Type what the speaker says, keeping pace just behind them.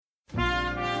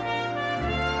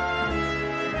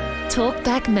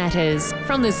Talkback Matters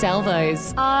from the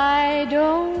Salvos. I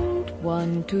don't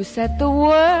want to set the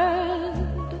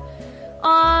world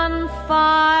on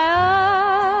fire.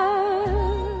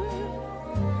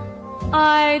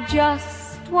 I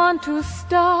just want to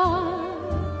start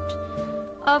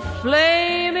a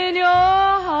flame in your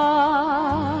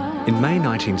heart. In May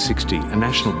 1960, a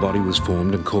national body was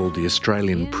formed and called the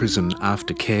Australian Prison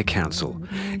Aftercare Council.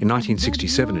 In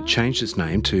 1967, it changed its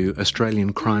name to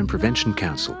Australian Crime Prevention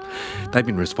Council. They've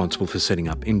been responsible for setting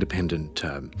up independent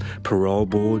parole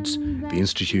boards, the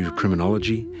Institute of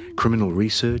Criminology, criminal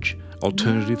research,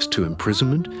 alternatives to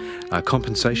imprisonment,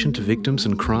 compensation to victims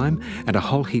and crime, and a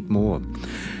whole heap more.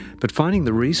 But finding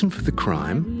the reason for the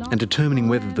crime and determining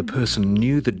whether the person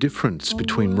knew the difference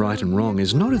between right and wrong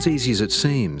is not as easy as it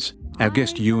seems. Our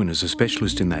guest Ewan is a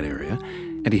specialist in that area,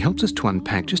 and he helps us to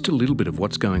unpack just a little bit of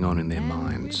what's going on in their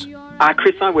minds.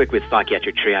 Chris, I work with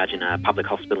psychiatric triage in a public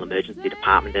hospital emergency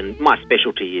department, and my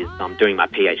specialty is I'm doing my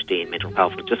PhD in mental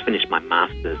health. I've just finished my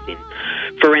master's in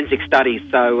forensic studies.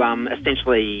 So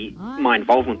essentially my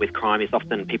involvement with crime is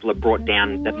often people are brought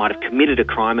down that might have committed a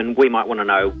crime, and we might want to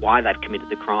know why they've committed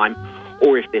the crime,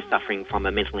 or if they're suffering from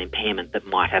a mental impairment that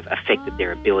might have affected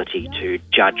their ability to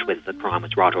judge whether the crime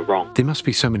was right or wrong. There must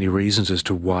be so many reasons as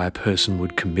to why a person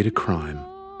would commit a crime.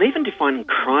 Even defining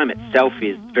crime itself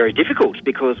is very difficult,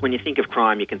 because when you think of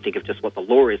crime, you can think of just what the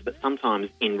law is, but sometimes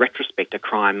in retrospect, a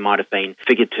crime might have been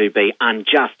figured to be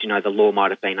unjust. The law might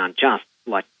have been unjust,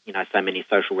 like, so many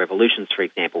social revolutions, for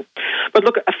example. But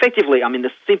look, effectively,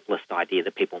 the simplest idea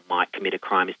that people might commit a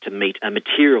crime is to meet a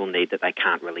material need that they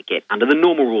can't really get under the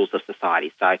normal rules of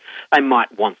society. So they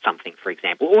might want something, for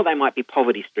example, or they might be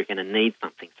poverty-stricken and need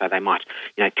something. So they might,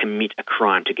 commit a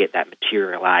crime to get that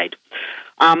material aid.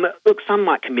 Look, some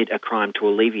might commit a crime to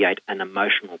alleviate an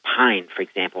emotional pain. For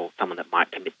example, someone that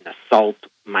might commit an assault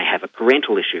may have a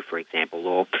parental issue, for example,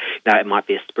 or it might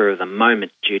be a spur of the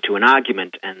moment due to an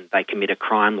argument, and they commit a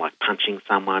crime like punching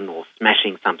someone or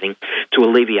smashing something to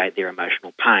alleviate their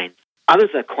emotional pain. Others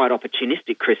are quite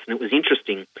opportunistic, Chris, and it was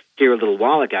interesting here a little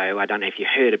while ago. I don't know if you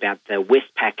heard about the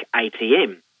Westpac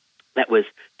ATM that was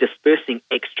dispersing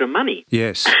extra money.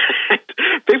 Yes.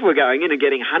 People were going in and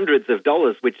getting hundreds of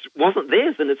dollars, which wasn't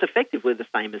theirs, and it's effectively the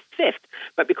same as theft.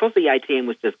 But because the ATM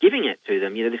was just giving it to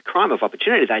them, this crime of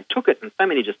opportunity, they took it, and so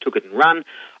many just took it and run.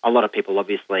 A lot of people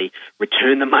obviously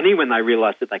returned the money when they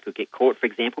realised that they could get caught, for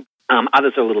example.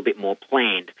 Others are a little bit more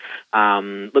planned.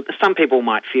 Look, some people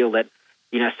might feel that,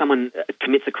 someone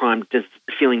commits a crime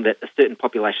feeling that a certain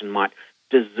population might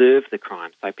deserve the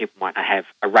crime. So people might have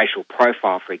a racial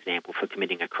profile, for example, for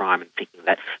committing a crime, and thinking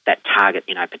that that target,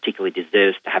 particularly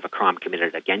deserves to have a crime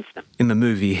committed against them. In the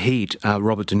movie Heat,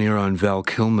 Robert De Niro and Val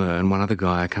Kilmer and one other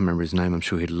guy, I can't remember his name, I'm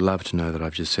sure he'd love to know that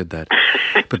I've just said that,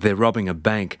 but they're robbing a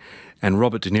bank, and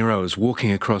Robert De Niro is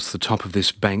walking across the top of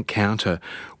this bank counter,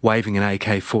 waving an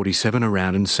AK-47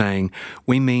 around and saying,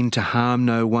 "We mean to harm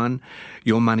no one.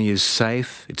 Your money is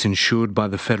safe. It's insured by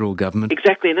the federal government."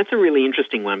 Exactly, and that's a really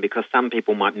interesting one, because some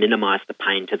people might minimise the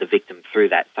pain to the victim through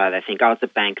that. So they think, it's a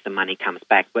bank, the money comes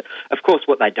back. But, of course,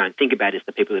 what they don't think about is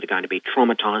the people that are going to be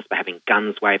traumatised by having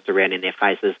guns waved around in their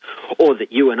faces, or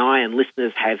that you and I and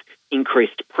listeners have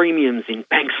increased premiums in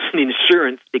banks and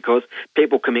insurance because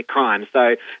people commit crimes.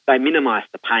 So they minimise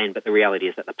the pain, but the reality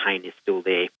is that the pain is still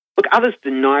there. Look, others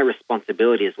deny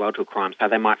responsibility as well to a crime, so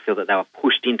they might feel that they were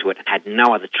pushed into it and had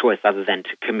no other choice other than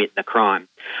to commit the crime.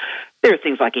 There are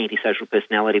things like antisocial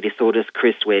personality disorders,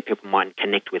 Chris, where people might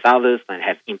connect with others, they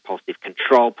have impulsive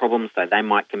control problems, so they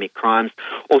might commit crimes.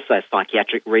 Also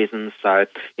psychiatric reasons, so,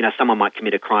 someone might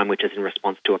commit a crime which is in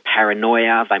response to a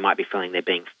paranoia. They might be feeling they're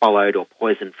being followed or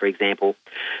poisoned, for example.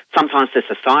 Sometimes there's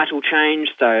societal change,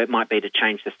 so it might be to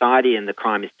change society, and the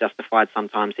crime is justified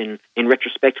sometimes in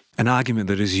retrospect. An argument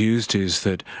that is used is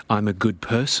that I'm a good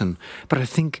person, but I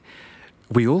think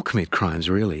we all commit crimes,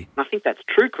 really. I think that's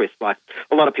true, Chris. Like,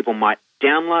 a lot of people might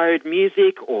download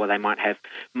music, or they might have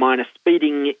minor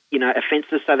speeding,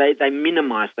 offences, so they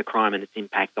minimise the crime and its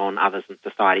impact on others and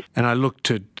society. And I looked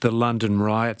at the London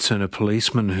riots and a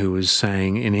policeman who was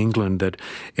saying in England that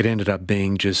it ended up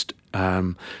being just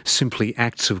simply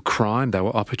acts of crime. They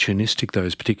were opportunistic,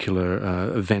 those particular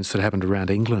events that happened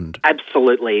around England.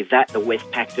 Absolutely. The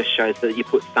Westpac just shows that you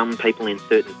put some people in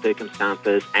certain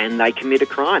circumstances and they commit a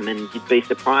crime, and you'd be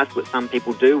surprised what some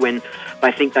people do when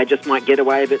they think they just might get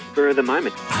away with it spur of the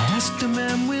moment. I asked a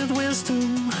man with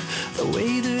wisdom the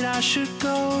way that I should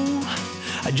go.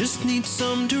 I just need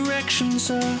some direction,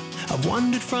 sir. I've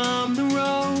wandered from the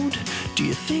road. Do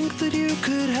you think that you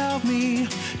could help me?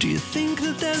 Do you think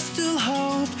that there's still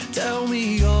hope? Tell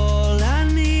me all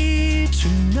I need to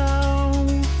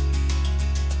know.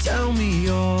 Tell me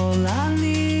all I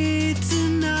need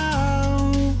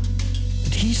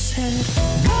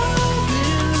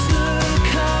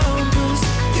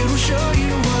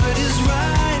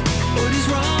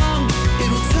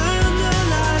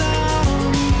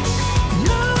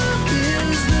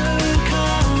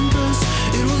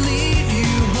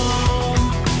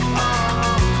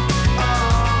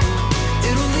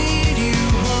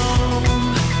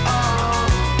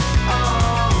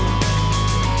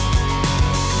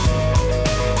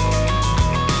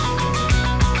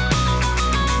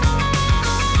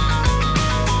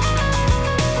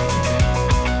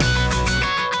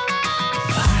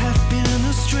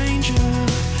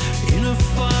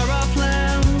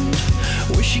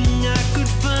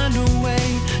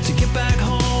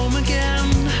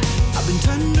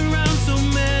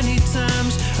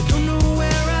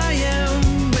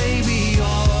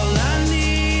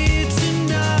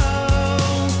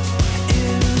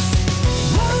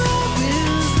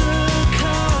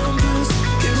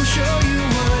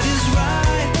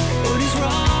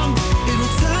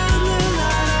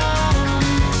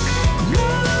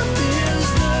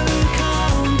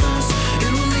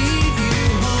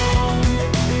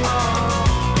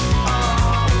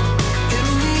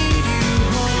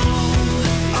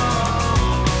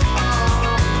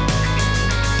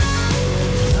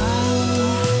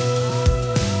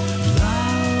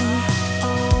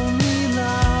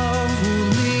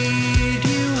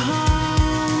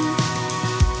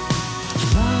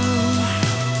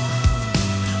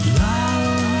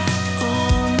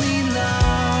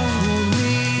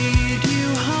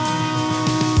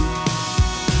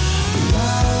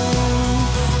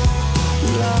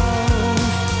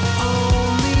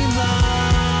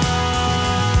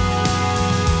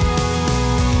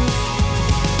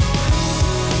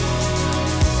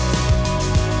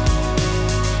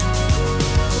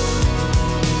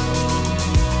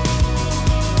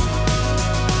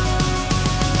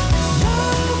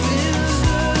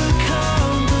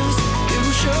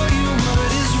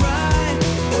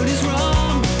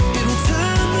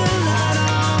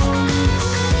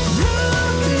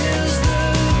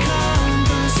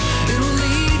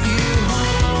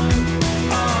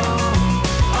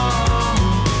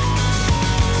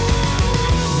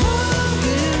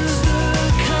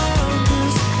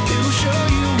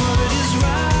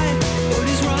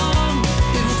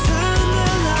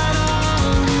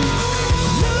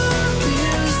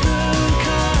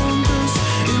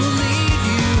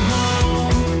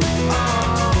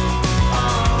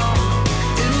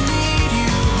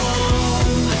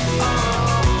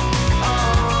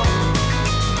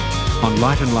On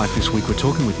Light and Life this week, we're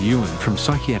talking with Ewan from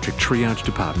Psychiatric Triage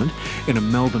Department in a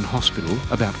Melbourne hospital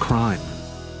about crime.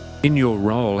 In your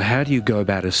role, how do you go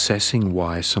about assessing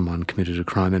why someone committed a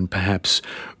crime, and perhaps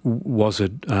was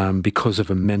it because of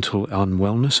a mental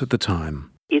unwellness at the time?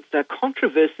 It's a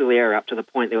controversial area up to the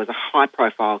point there was a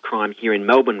high-profile crime here in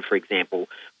Melbourne, for example,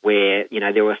 where,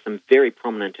 there were some very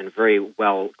prominent and very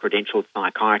well-credentialed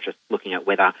psychiatrists looking at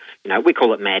whether, we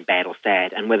call it mad, bad or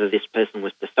sad, and whether this person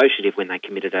was dissociative when they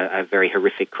committed a very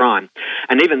horrific crime.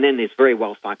 And even then, these very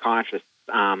well psychiatrists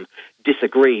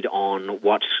disagreed on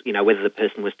whether the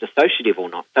person was dissociative or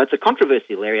not. So it's a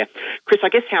controversial area. Chris, I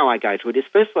guess how I go to it is,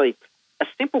 firstly, a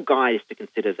simple guide is to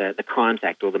consider the Crimes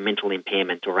Act or the Mental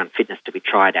Impairment or Unfitness to be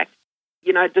Tried Act.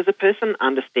 Does a person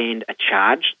understand a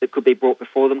charge that could be brought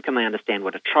before them? Can they understand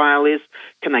what a trial is?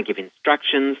 Can they give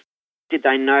instructions? Did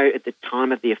they know at the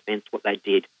time of the offence what they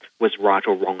did was right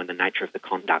or wrong in the nature of the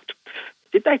conduct?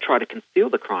 Did they try to conceal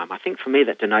the crime? I think for me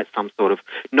that denotes some sort of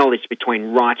knowledge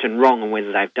between right and wrong and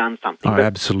whether they've done something. Oh,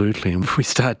 absolutely. And we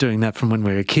start doing that from when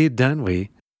we're a kid, don't we?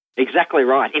 Exactly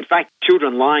right. In fact,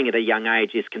 children lying at a young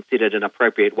age is considered an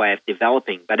appropriate way of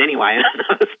developing. But anyway,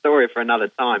 another story for another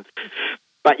time.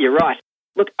 But you're right.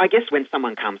 Look, I guess when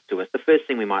someone comes to us, the first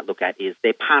thing we might look at is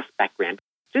their past background.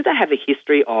 Do they have a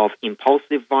history of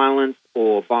impulsive violence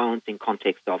or violence in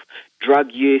context of drug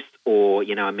use or,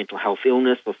 a mental health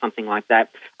illness or something like that,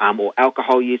 or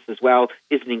alcohol use as well?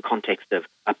 Is it in context of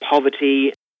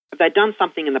poverty? Have they done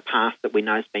something in the past that we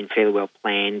know has been fairly well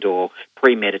planned or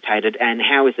premeditated? And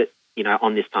how is it,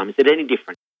 on this time? Is it any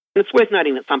different? And it's worth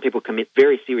noting that some people commit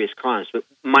very serious crimes but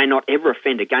may not ever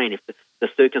offend again if the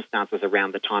circumstances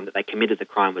around the time that they committed the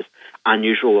crime was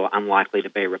unusual or unlikely to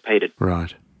be repeated.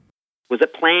 Right. Was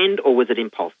it planned or was it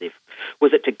impulsive?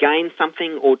 Was it to gain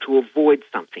something or to avoid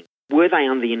something? Were they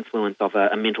under the influence of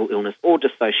a mental illness or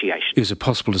dissociation? Is it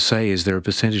possible to say, is there a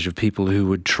percentage of people who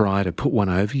would try to put one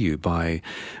over you by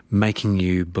making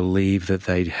you believe that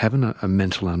they have a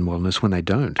mental unwellness when they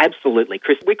don't? Absolutely,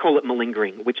 Chris. We call it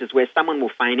malingering, which is where someone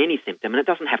will feign any symptom, and it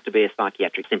doesn't have to be a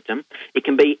psychiatric symptom. It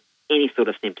can be any sort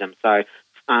of symptom. So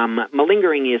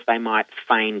malingering is they might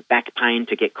feign back pain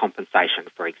to get compensation,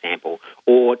 for example,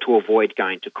 or to avoid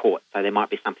going to court. So there might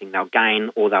be something they'll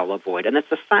gain or they'll avoid. And it's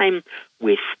the same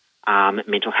with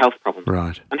mental health problems.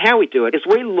 Right. And how we do it is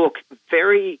we look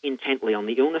very intently on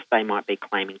the illness they might be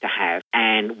claiming to have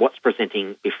and what's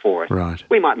presenting before us. Right.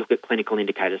 We might look at clinical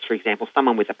indicators. For example,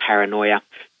 someone with a paranoia,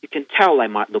 you can tell they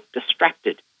might look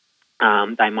distracted.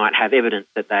 They might have evidence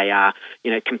that they are,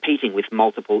 competing with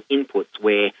multiple inputs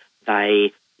where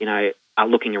they, are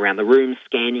looking around the room,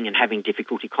 scanning and having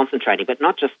difficulty concentrating, but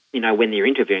not just, when they're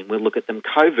interviewing. We'll look at them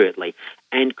covertly.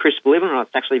 And, Chris, believe it or not,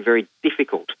 it's actually very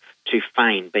difficult to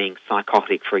feign being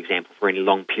psychotic, for example, for any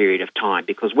long period of time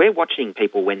because we're watching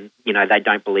people when, they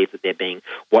don't believe that they're being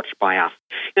watched by us.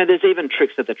 There's even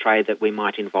tricks of the trade that we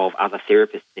might involve other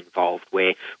therapists involved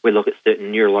where we look at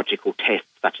certain neurological tests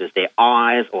such as their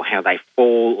eyes or how they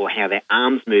fall or how their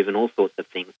arms move and all sorts of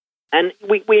things. And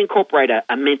we incorporate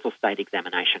a mental state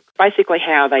examination. Basically,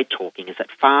 how are they talking? Is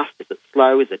it fast? Is it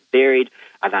slow? Is it varied?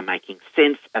 Are they making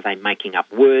sense? Are they making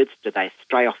up words? Do they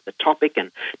stray off the topic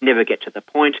and never get to the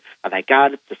point? Are they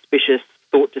guarded, suspicious,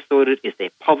 thought disordered? Is there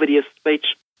poverty of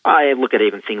speech? I look at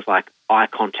even things like eye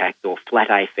contact or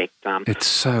flat affect. It's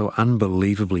so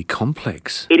unbelievably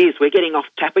complex. It is. We're getting off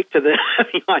topic to the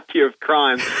idea of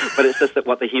crime, but it's just that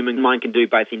what the human mind can do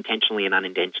both intentionally and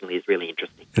unintentionally is really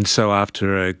interesting. And so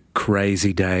after a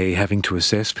crazy day having to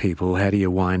assess people, how do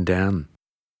you wind down?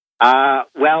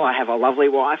 Well, I have a lovely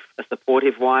wife, a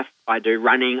supportive wife. I do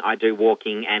running, I do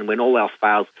walking, and when all else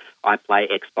fails, I play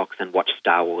Xbox and watch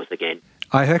Star Wars again.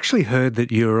 I actually heard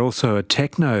that you're also a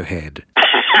techno head.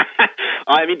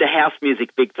 I'm into house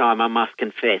music big time, I must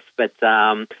confess. But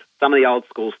some of the old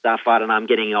school stuff, I don't know, I'm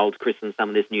getting old, Chris, and some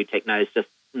of this new techno is just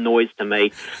noise to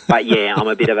me. But yeah, I'm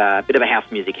a bit of a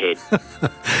house music head.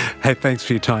 Hey, thanks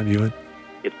for your time, Ewan.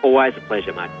 It's always a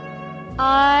pleasure, mate.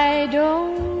 I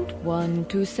don't want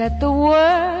to set the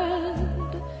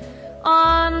world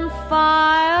on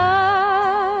fire.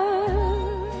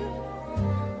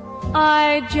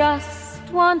 I just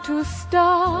want to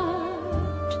start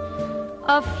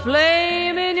a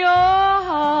flame in your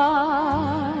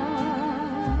heart.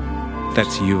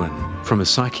 That's Ewan from a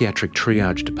psychiatric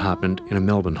triage department in a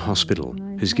Melbourne hospital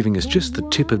who's giving us just the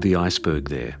tip of the iceberg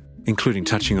there, including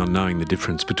touching on knowing the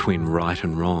difference between right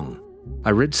and wrong.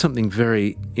 I read something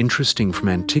very interesting from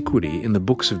antiquity in the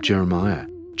books of Jeremiah,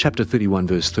 chapter 31,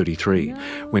 verse 33,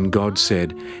 when God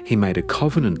said he made a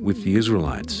covenant with the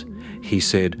Israelites. He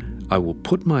said, I will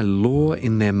put my law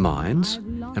in their minds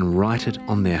and write it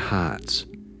on their hearts.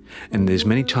 And there's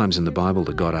many times in the Bible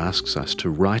that God asks us to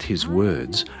write his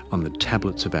words on the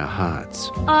tablets of our hearts.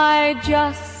 I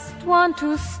just want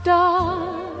to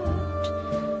start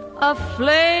a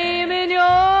flame in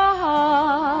your